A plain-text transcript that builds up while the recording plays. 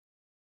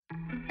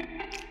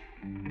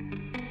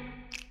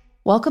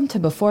Welcome to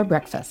Before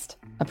Breakfast,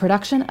 a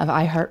production of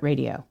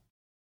iHeartRadio.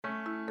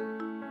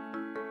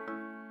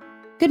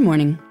 Good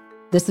morning.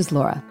 This is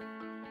Laura.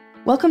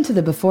 Welcome to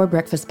the Before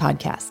Breakfast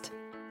podcast.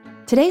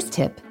 Today's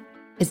tip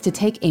is to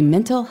take a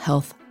mental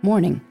health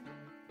morning.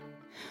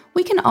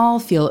 We can all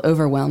feel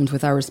overwhelmed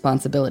with our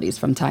responsibilities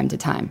from time to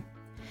time.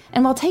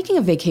 And while taking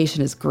a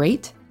vacation is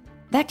great,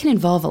 that can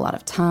involve a lot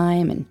of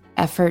time and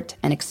effort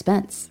and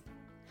expense.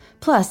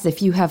 Plus,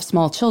 if you have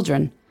small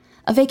children,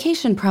 a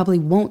vacation probably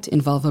won't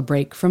involve a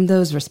break from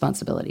those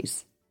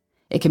responsibilities.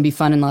 It can be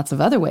fun in lots of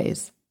other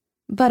ways,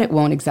 but it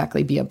won't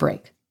exactly be a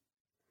break.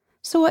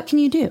 So what can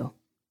you do?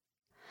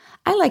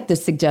 I like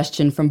this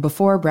suggestion from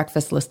Before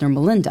Breakfast listener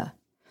Melinda,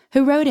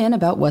 who wrote in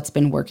about what's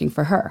been working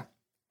for her.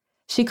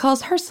 She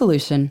calls her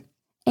solution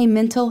a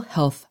mental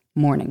health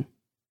morning.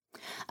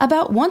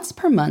 About once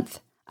per month,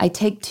 I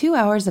take 2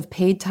 hours of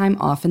paid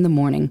time off in the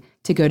morning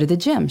to go to the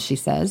gym, she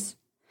says.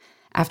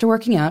 After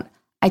working out,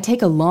 I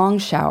take a long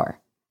shower.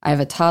 I have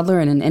a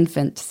toddler and an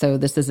infant, so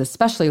this is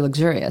especially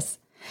luxurious.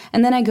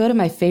 And then I go to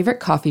my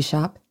favorite coffee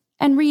shop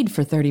and read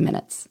for 30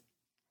 minutes.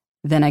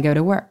 Then I go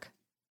to work.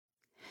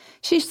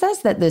 She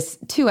says that this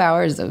 2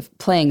 hours of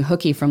playing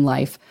hooky from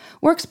life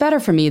works better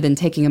for me than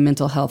taking a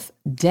mental health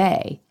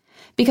day,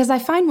 because I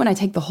find when I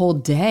take the whole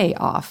day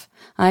off,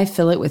 I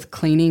fill it with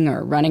cleaning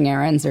or running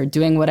errands or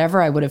doing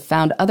whatever I would have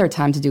found other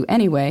time to do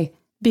anyway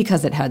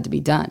because it had to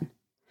be done.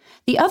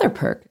 The other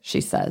perk,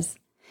 she says,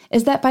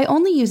 is that by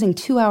only using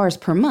 2 hours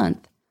per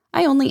month,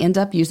 I only end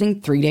up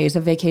using 3 days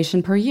of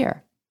vacation per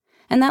year.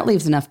 And that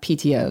leaves enough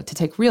PTO to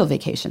take real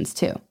vacations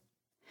too.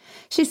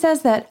 She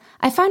says that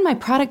I find my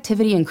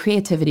productivity and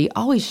creativity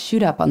always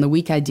shoot up on the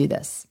week I do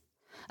this.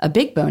 A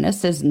big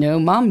bonus is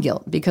no mom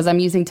guilt because I'm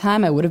using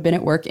time I would have been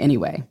at work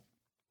anyway.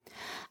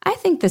 I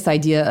think this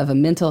idea of a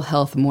mental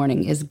health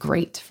morning is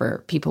great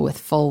for people with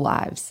full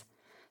lives.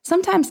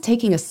 Sometimes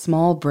taking a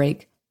small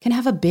break can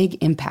have a big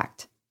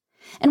impact.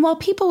 And while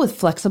people with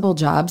flexible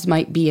jobs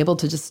might be able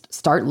to just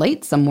start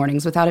late some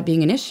mornings without it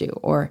being an issue,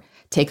 or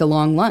take a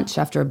long lunch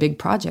after a big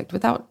project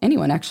without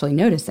anyone actually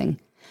noticing,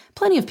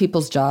 plenty of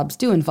people's jobs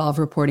do involve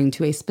reporting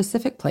to a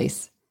specific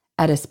place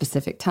at a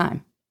specific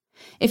time.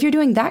 If you're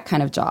doing that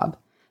kind of job,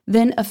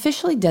 then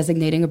officially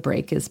designating a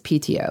break as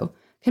PTO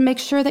can make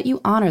sure that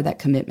you honor that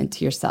commitment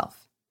to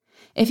yourself.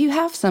 If you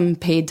have some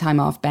paid time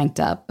off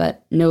banked up,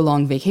 but no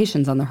long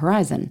vacations on the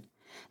horizon,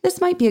 this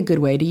might be a good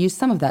way to use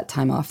some of that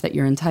time off that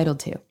you're entitled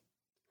to.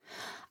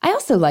 I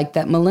also like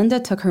that Melinda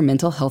took her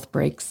mental health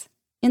breaks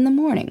in the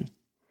morning.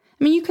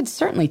 I mean, you could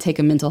certainly take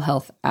a mental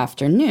health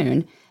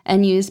afternoon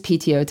and use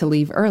PTO to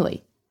leave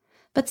early.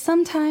 But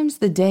sometimes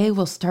the day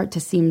will start to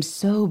seem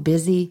so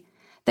busy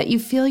that you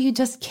feel you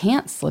just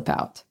can't slip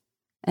out.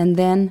 And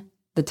then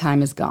the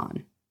time is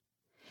gone.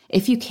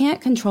 If you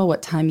can't control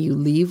what time you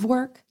leave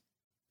work,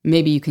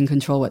 maybe you can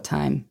control what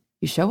time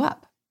you show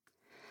up.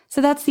 So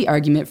that's the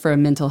argument for a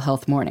mental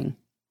health morning.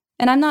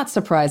 And I'm not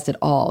surprised at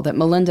all that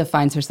Melinda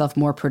finds herself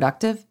more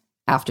productive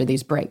after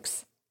these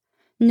breaks.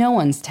 No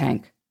one's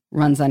tank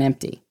runs on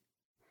empty.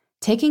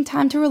 Taking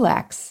time to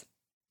relax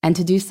and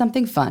to do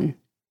something fun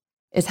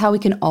is how we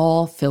can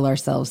all fill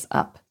ourselves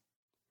up.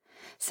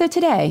 So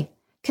today,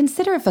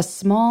 consider if a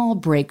small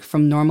break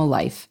from normal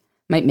life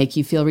might make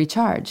you feel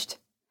recharged.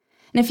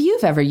 And if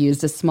you've ever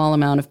used a small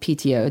amount of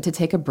PTO to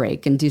take a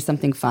break and do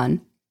something fun,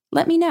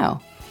 let me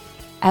know.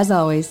 As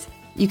always,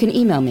 you can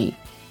email me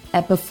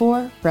at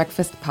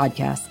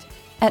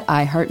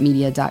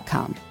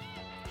beforebreakfastpodcast@iheartmedia.com.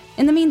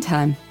 In the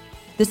meantime,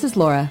 this is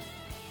Laura.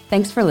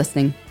 Thanks for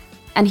listening,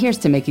 and here's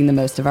to making the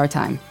most of our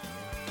time.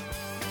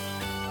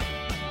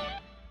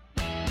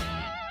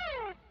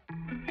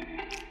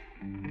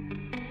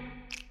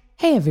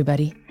 Hey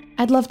everybody,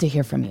 I'd love to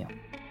hear from you.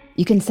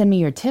 You can send me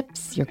your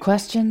tips, your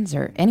questions,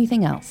 or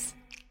anything else.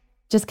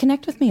 Just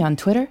connect with me on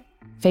Twitter,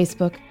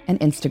 Facebook, and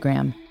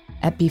Instagram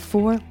at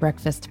Before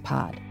Breakfast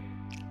Pod.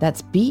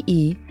 That's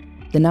BE,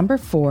 the number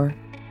 4,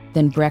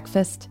 then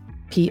breakfast,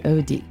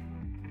 POD.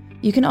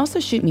 You can also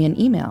shoot me an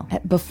email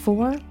at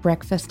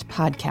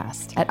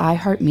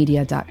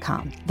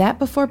beforebreakfastpodcast@iheartmedia.com. That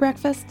Before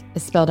Breakfast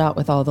is spelled out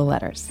with all the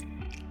letters.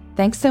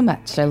 Thanks so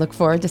much. I look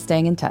forward to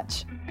staying in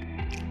touch.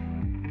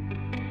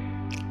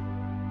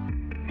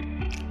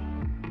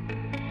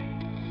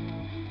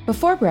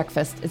 Before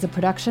Breakfast is a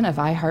production of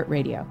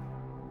iHeartRadio.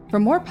 For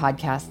more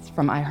podcasts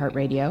from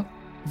iHeartRadio,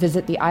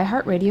 visit the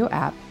iHeartRadio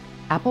app,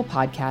 Apple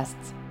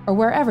Podcasts, or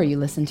wherever you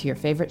listen to your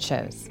favorite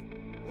shows.